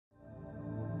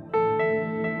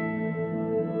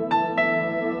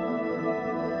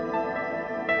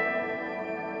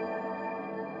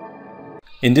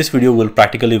In this video, we'll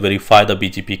practically verify the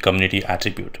BGP community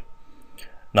attribute.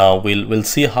 Now we'll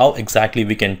see how exactly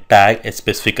we can tag a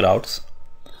specific routes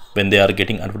when they are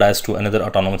getting advertised to another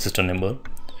autonomous system member.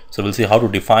 So we'll see how to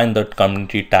define that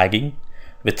community tagging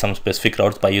with some specific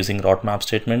routes by using route map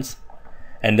statements.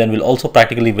 And then we'll also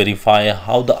practically verify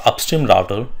how the upstream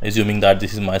router, assuming that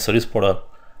this is my service provider,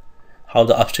 how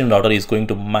the upstream router is going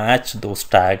to match those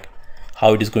tags,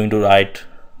 how it is going to write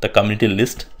the community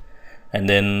list, and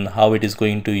then how it is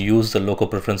going to use the local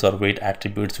preference or weight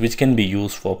attributes which can be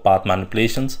used for path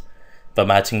manipulations by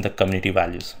matching the community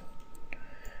values.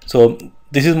 So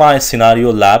this is my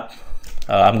scenario lab.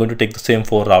 I'm going to take the same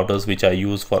 4 routers which I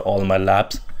use for all my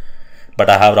labs, but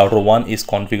I have router 1 is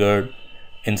configured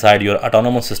inside your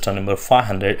autonomous system number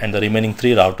 500 and the remaining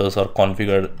 3 routers are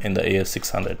configured in the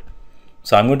AS600.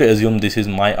 So I'm going to assume this is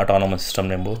my autonomous system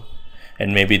number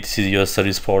and maybe this is your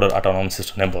service provider autonomous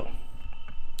system number.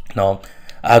 Now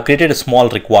I have created a small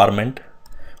requirement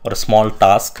or a small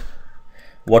task.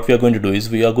 What we are going to do is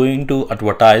we are going to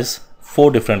advertise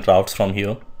 4 different routes from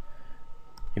here.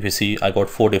 If you see, I got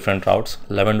 4 different routes: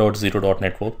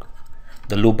 11.0.network,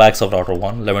 the loopbacks of router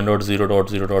 1,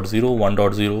 11.0.0.0,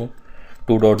 1.0,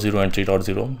 2.0 and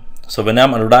 3.0. So when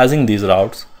I'm advertising these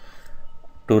routes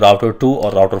to router 2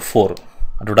 or router 4,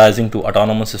 advertising to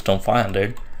autonomous system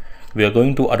 500, we are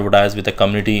going to advertise with a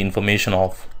community information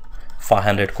of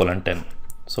 500:10.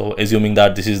 So assuming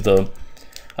that this is the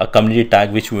community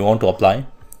tag which we want to apply,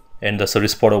 and the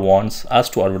service provider wants us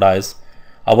to advertise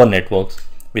our networks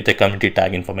with a community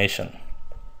tag information.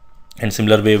 In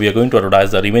similar way, we are going to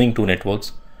advertise the remaining 2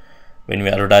 networks when we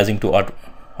are advertising to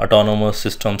autonomous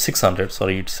system 600,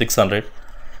 sorry, it's 600.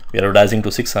 We are advertising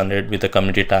to 600 with a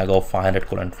community tag of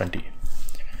 500:20.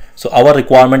 So our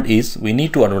requirement is we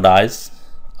need to advertise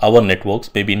our networks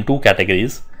maybe in 2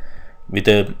 categories with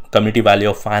a community value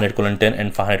of 500:10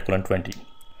 and 500:20.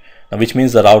 Now, which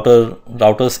means the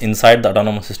routers inside the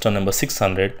autonomous system number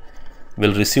 600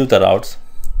 will receive the routes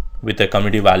with a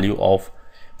community value of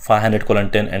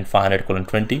 500:10 and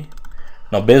 500:20.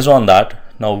 Now based on that,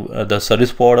 now the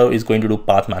service provider is going to do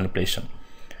path manipulation,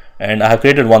 and I have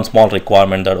created one small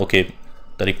requirement that okay,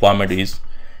 the requirement is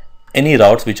any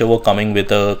routes whichever coming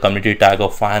with a community tag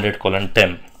of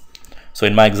 500:10. So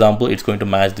in my example, it's going to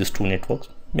match these 2 networks.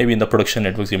 Maybe in the production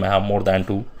networks you may have more than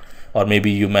 2, or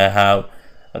maybe you may have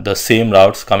the same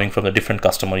routes coming from a different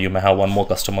customer. You may have one more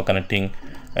customer connecting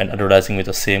and advertising with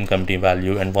the same community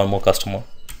value and one more customer.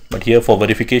 But here for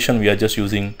verification, we are just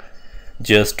using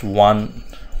just one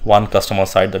customer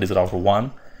side, that is router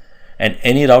 1, and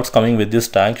any routes coming with this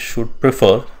tag should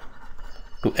prefer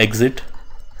to exit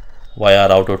via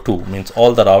router 2. Means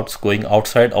all the routes going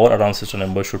outside our autonomous system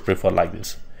number should prefer like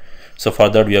this. So for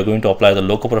that, we are going to apply the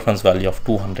local preference value of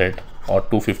 200 or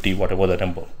 250, whatever the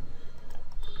number.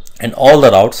 And all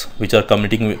the routes which are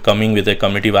coming with a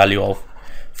community value of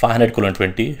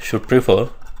 500:20 should prefer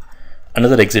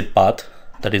another exit path,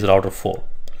 that is router 4,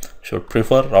 should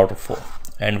prefer router 4.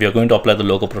 And we are going to apply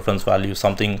the local preference value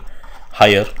something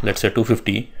higher, let's say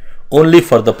 250, only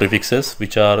for the prefixes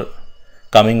which are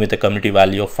coming with a community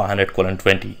value of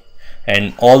 500:20,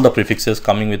 and all the prefixes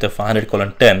coming with a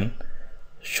 500:10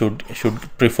 should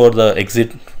prefer the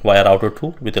exit via router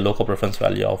 2 with a local preference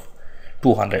value of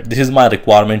 200. This is my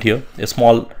requirement here, a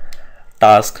small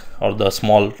task or the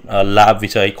small lab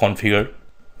which I configured.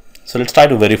 So let's try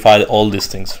to verify all these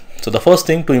things. So the first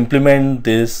thing, to implement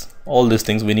all these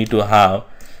things, we need to have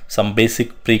some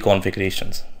basic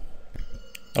pre-configurations.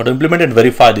 Now to implement and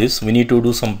verify this, we need to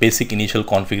do some basic initial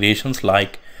configurations,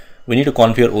 like we need to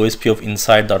configure OSP of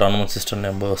inside the autonomous system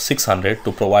number 600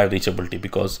 to provide reachability,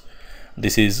 because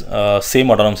this is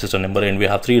same autonomous system number and we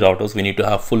have 3 routers. We need to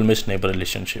have full mesh neighbor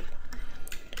relationship,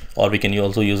 or we can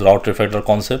also use route refactor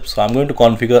concept. So I'm going to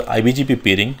configure IBGP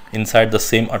peering inside the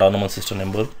same autonomous system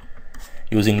number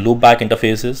using loopback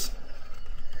interfaces,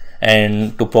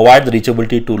 and to provide the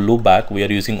reachability to loopback, we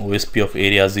are using OSP of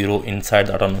area 0 inside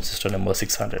the autonomous system number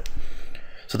 600.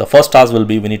 So the first task will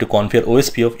be we need to configure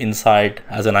OSP of inside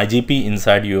as an IGP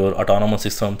inside your autonomous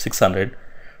system 600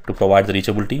 to provide the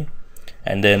reachability.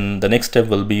 And then the next step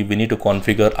will be we need to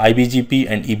configure IBGP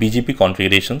and EBGP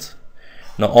configurations.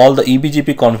 Now all the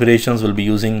EBGP configurations will be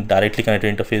using directly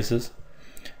connected interfaces,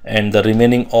 and the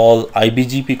remaining all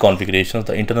IBGP configurations,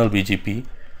 the internal BGP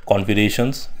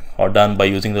configurations, are done by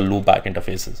using the loopback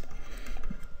interfaces.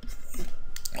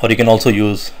 Or you can also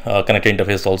use connected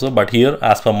interface also, but here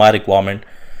as per my requirement,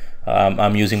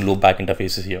 I'm using loopback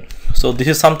interfaces here. So this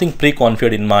is something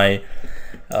pre-configured in my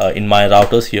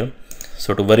routers here.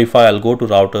 So to verify, I'll go to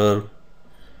router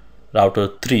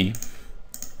 3.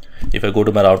 If I go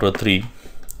to my router 3,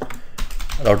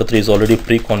 Router 3 is already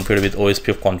pre-configured with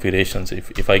OSPF configurations.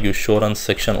 If I give show run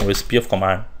section OSPF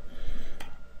command,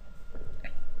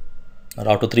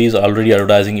 router 3 is already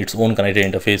advertising its own connected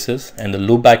interfaces and the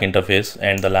loopback interface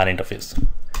and the LAN interface.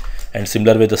 And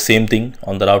similar way, the same thing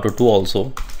on the router 2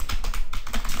 also.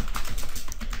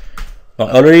 Now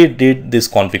I already did this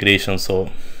configuration, so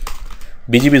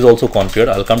BGP is also configured.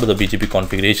 I'll come to the BGP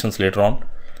configurations later on.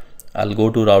 I'll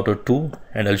go to router 2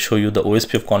 and I'll show you the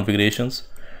OSPF configurations,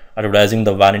 advertising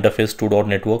the WAN interface, 2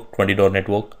 network, 20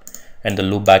 network, and the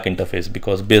loopback interface,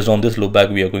 because based on this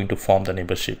loopback we are going to form the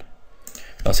neighborship.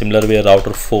 Now similar way,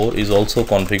 router 4 is also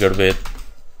configured with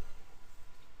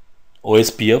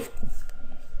OSPF,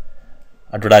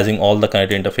 advertising all the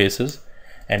connected interfaces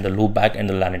and the loopback and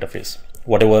the LAN interface,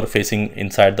 whatever facing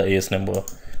inside the AS number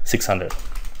 600.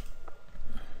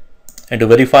 And to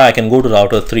verify, I can go to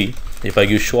router 3. If I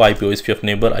give show IP OSPF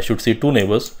neighbor, I should see two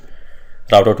neighbors,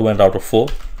 router 2 and router 4.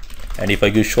 And if I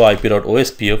give show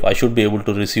IP.OSPF, I should be able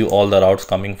to receive all the routes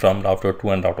coming from router 2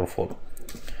 and router 4.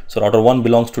 So router 1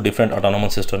 belongs to different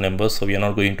autonomous system numbers, so we are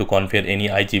not going to configure any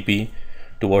IGP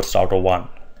towards router 1.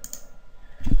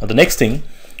 Now the next thing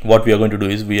what we are going to do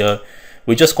is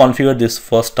we just configured this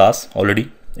first task already.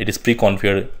 It is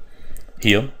pre-configured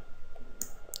here.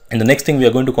 And the next thing, we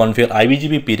are going to configure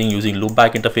IBGP peering using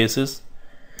loopback interfaces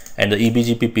and the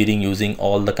eBGP peering using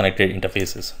all the connected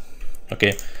interfaces.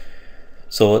 Okay,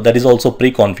 so that is also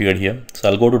pre-configured here. So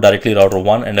I'll go to directly router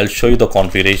 1 and I'll show you the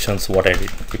configurations what I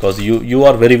did, because you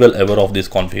are very well aware of this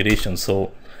configuration,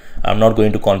 so I'm not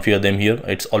going to configure them here.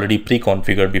 It's already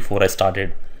pre-configured before I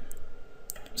started.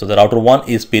 So the router 1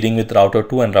 is peering with router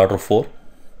 2 and router 4,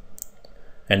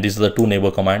 and these are the two neighbor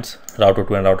commands, router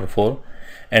 2 and router 4.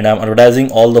 And I'm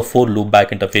advertising all the 4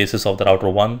 loopback interfaces of the router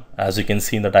 1, as you can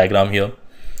see in the diagram here,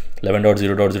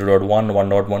 11.0.0.1,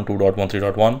 1.1, 2.1,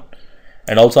 3.1.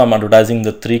 And also I'm advertising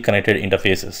the 3 connected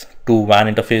interfaces, 2 WAN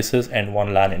interfaces and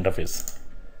 1 LAN interface.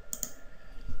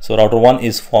 So router 1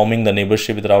 is forming the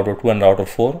neighborship with router 2 and router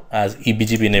 4 as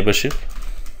eBGP neighborship.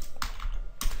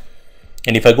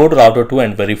 And if I go to router 2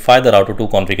 and verify the router 2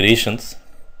 configurations,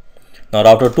 now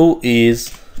router 2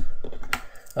 is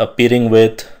peering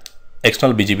with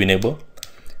external BGP neighbor,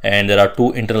 and there are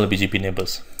 2 internal BGP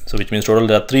neighbors. So which means total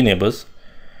there are 3 neighbors.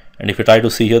 And if you try to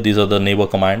see here, these are the neighbor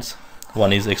commands.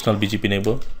 One is external BGP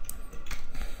neighbor.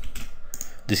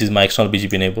 This is my external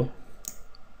BGP neighbor.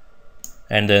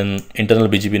 And then internal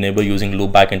BGP neighbor using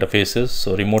loopback interfaces,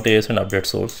 so remote AS and update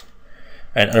source,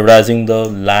 and advertising the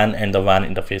LAN and the WAN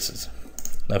interfaces.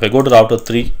 Now if I go to router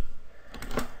 3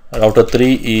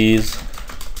 is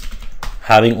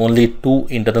having only 2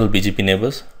 internal BGP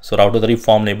neighbors. So router 3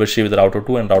 form neighborship with router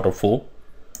 2 and router 4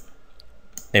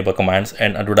 neighbor commands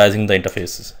and advertising the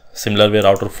interfaces. Similar way,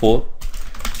 router 4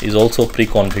 is also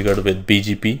pre-configured with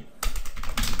BGP,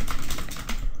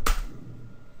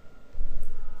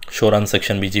 show run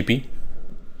section BGP.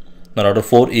 Now router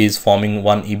 4 is forming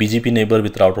 1 eBGP neighbor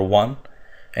with router 1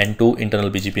 and 2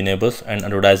 internal BGP neighbors and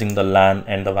advertising the LAN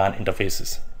and the WAN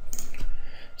interfaces.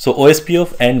 So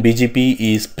OSPF and BGP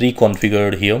is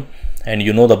pre-configured here, and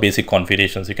you know the basic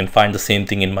configurations. You can find the same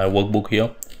thing in my workbook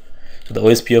here. So the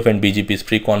OSPF and BGP is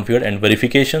pre-configured. And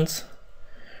verifications,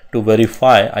 to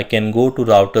verify, I can go to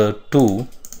router 2.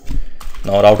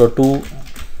 Now router 2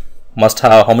 must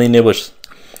have how many neighbors?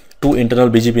 2 internal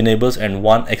BGP neighbors and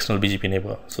 1 external BGP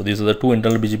neighbor. So these are the 2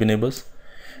 internal BGP neighbors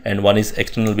and 1 is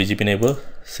external BGP neighbor.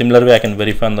 Similar way, I can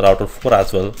verify on the router 4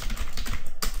 as well.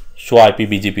 Show IP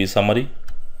BGP summary,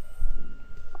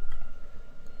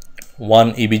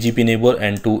 1 eBGP neighbor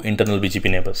and 2 internal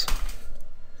BGP neighbors.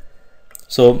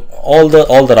 So all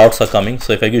the routes are coming.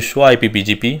 So if I give show IP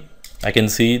BGP, I can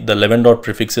see the 11 dot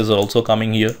prefixes are also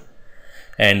coming here,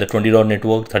 and the 20 dot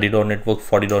network, 30 dot network,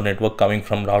 40 dot network coming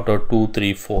from router 2,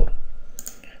 3, 4.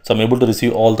 So I'm able to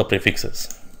receive all the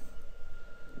prefixes.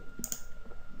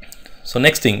 So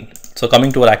next thing, so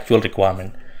coming to our actual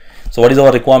requirement. So what is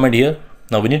our requirement here?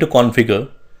 Now we need to configure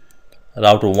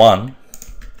router 1.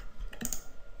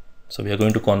 So we are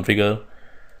going to configure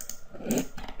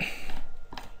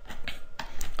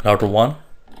router 1,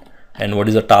 and what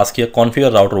is the task here?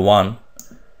 Configure router 1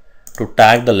 to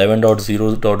tag the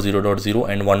 11.0.0.0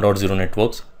 and 1.0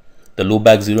 networks, the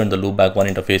loopback 0 and the loopback 1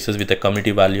 interfaces with a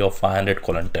community value of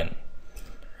 500:10.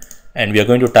 And we are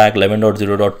going to tag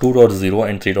 11.0.2.0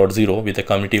 and 3.0 with a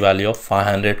community value of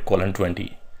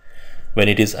 500:20 when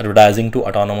it is advertising to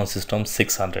autonomous system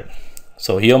 600.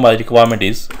 So here my requirement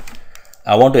is,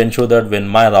 I want to ensure that when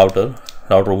my router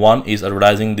 1 is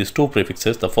advertising these 2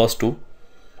 prefixes, the first 2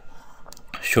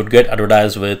 should get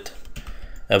advertised with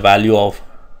a value of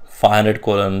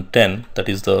 500:10, that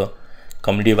is the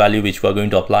community value which we are going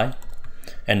to apply,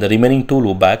 and the remaining two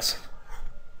loopbacks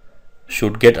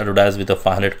should get advertised with a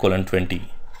 500:20.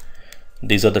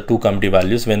 These are the two community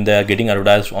values when they are getting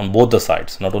advertised on both the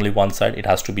sides, not only one side, it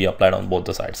has to be applied on both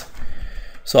the sides.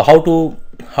 So how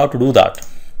to do that?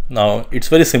 Now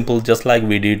it's very simple. Just like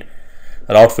we did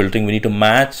route filtering, we need to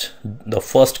match the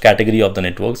first category of the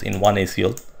networks in one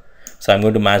ACL. So I'm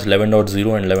going to match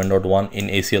 11.0 and 11.1 in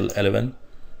ACL 11,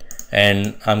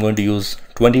 and I'm going to use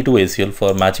 22 ACL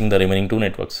for matching the remaining two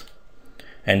networks.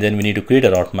 And then we need to create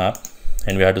a route map,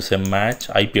 and we have to say match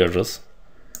IP address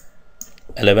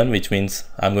 11, which means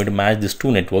I'm going to match these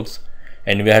two networks,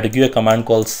 and we have to give a command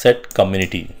called set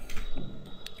community.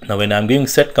 Now when I'm giving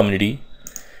set community,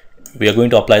 we are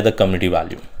going to apply the community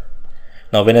value.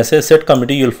 Now when I say set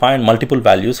community, you'll find multiple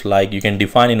values, like you can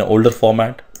define in an older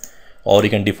format or you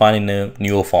can define in a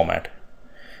newer format.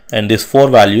 And these four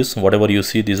values, whatever you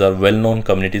see, these are well-known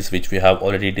communities which we have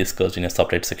already discussed in a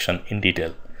separate section in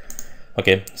detail.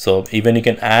 Okay, so even you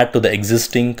can add to the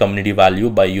existing community value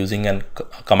by using a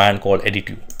command called edit.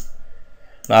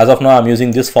 Now as of now I'm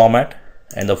using this format,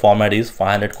 and the format is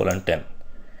 500:10,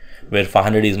 where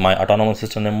 500 is my autonomous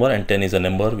system number and 10 is a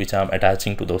number which I'm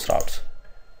attaching to those routes.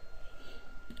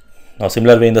 Now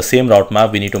similar way, in the same route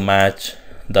map, we need to match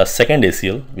the second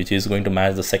ACL, which is going to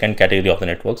match the second category of the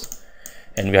networks,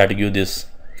 and we have to give this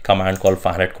command called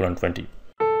 500:20.